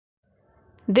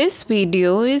This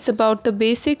video is about the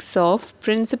basics of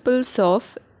principles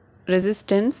of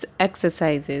resistance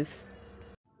exercises.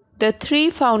 The three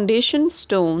foundation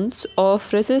stones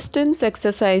of resistance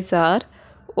exercise are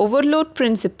overload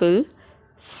principle,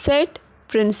 set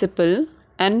principle,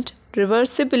 and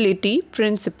reversibility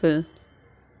principle.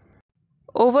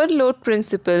 Overload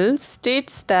principle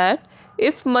states that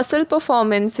if muscle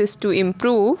performance is to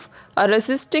improve, a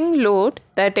resisting load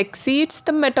that exceeds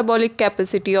the metabolic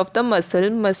capacity of the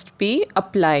muscle must be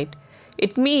applied.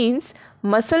 It means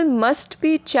muscle must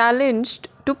be challenged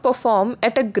to perform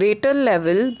at a greater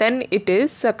level than it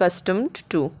is accustomed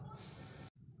to.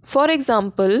 For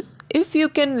example, if you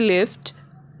can lift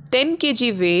 10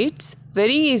 kg weights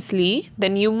very easily,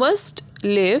 then you must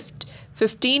lift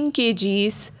 15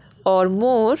 kgs or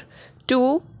more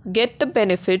to get the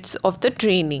benefits of the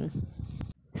training.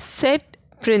 Set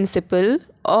principle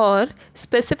or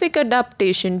specific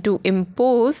adaptation to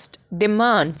imposed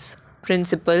demands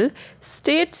principle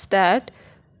states that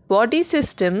body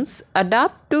systems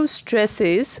adapt to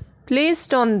stresses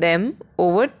placed on them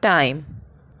over time.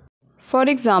 For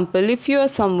example, if you are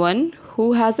someone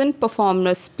who hasn't performed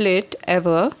a split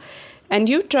ever and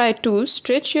you try to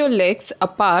stretch your legs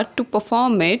apart to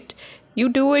perform it, you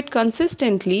do it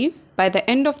consistently, by the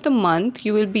end of the month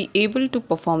you will be able to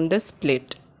perform the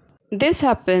split. This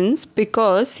happens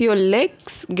because your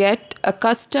legs get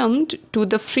accustomed to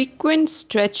the frequent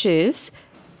stretches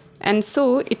and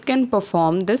so it can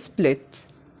perform the splits.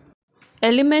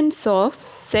 Elements of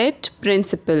set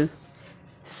principle.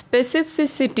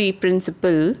 Specificity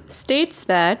principle states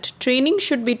that training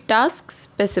should be task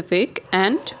specific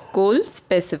and goal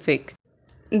specific.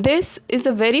 This is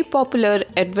a very popular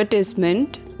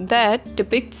advertisement that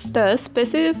depicts the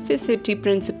specificity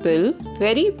principle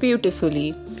very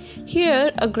beautifully.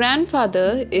 Here, a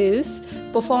grandfather is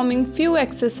performing few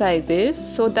exercises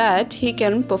so that he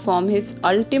can perform his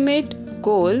ultimate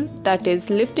goal, that is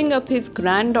lifting up his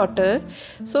granddaughter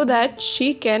so that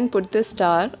she can put the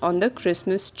star on the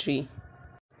Christmas tree.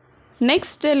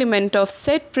 Next element of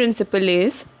set principle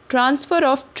is transfer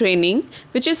of training,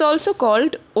 which is also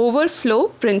called overflow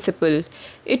principle.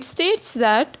 It states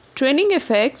that training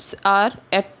effects are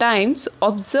at times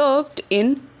observed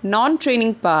in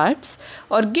non-training parts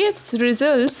or gives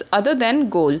results other than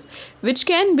goal, which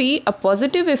can be a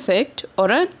positive effect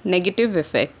or a negative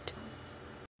effect.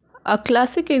 A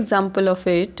classic example of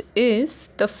it is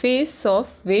the face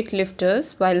of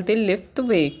weightlifters while they lift the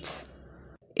weights.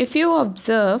 If you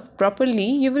observe properly,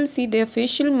 you will see their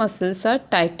facial muscles are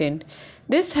tightened.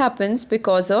 This happens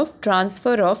because of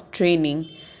transfer of training.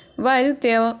 While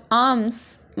their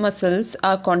arms muscles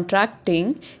are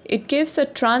contracting, it gives a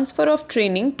transfer of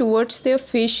training towards their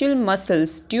facial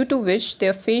muscles, due to which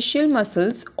their facial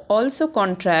muscles also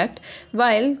contract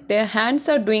while their hands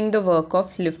are doing the work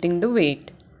of lifting the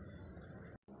weight.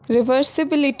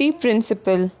 Reversibility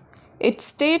principle. It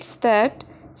states that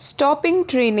stopping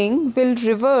training will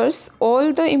reverse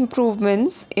all the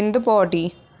improvements in the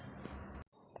body.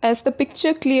 As the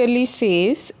picture clearly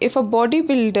says, if a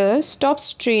bodybuilder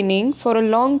stops training for a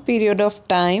long period of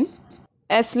time,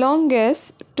 as long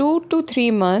as 2 to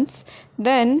 3 months,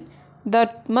 then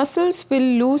the muscles will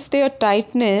lose their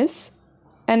tightness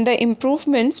and the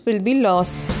improvements will be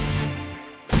lost.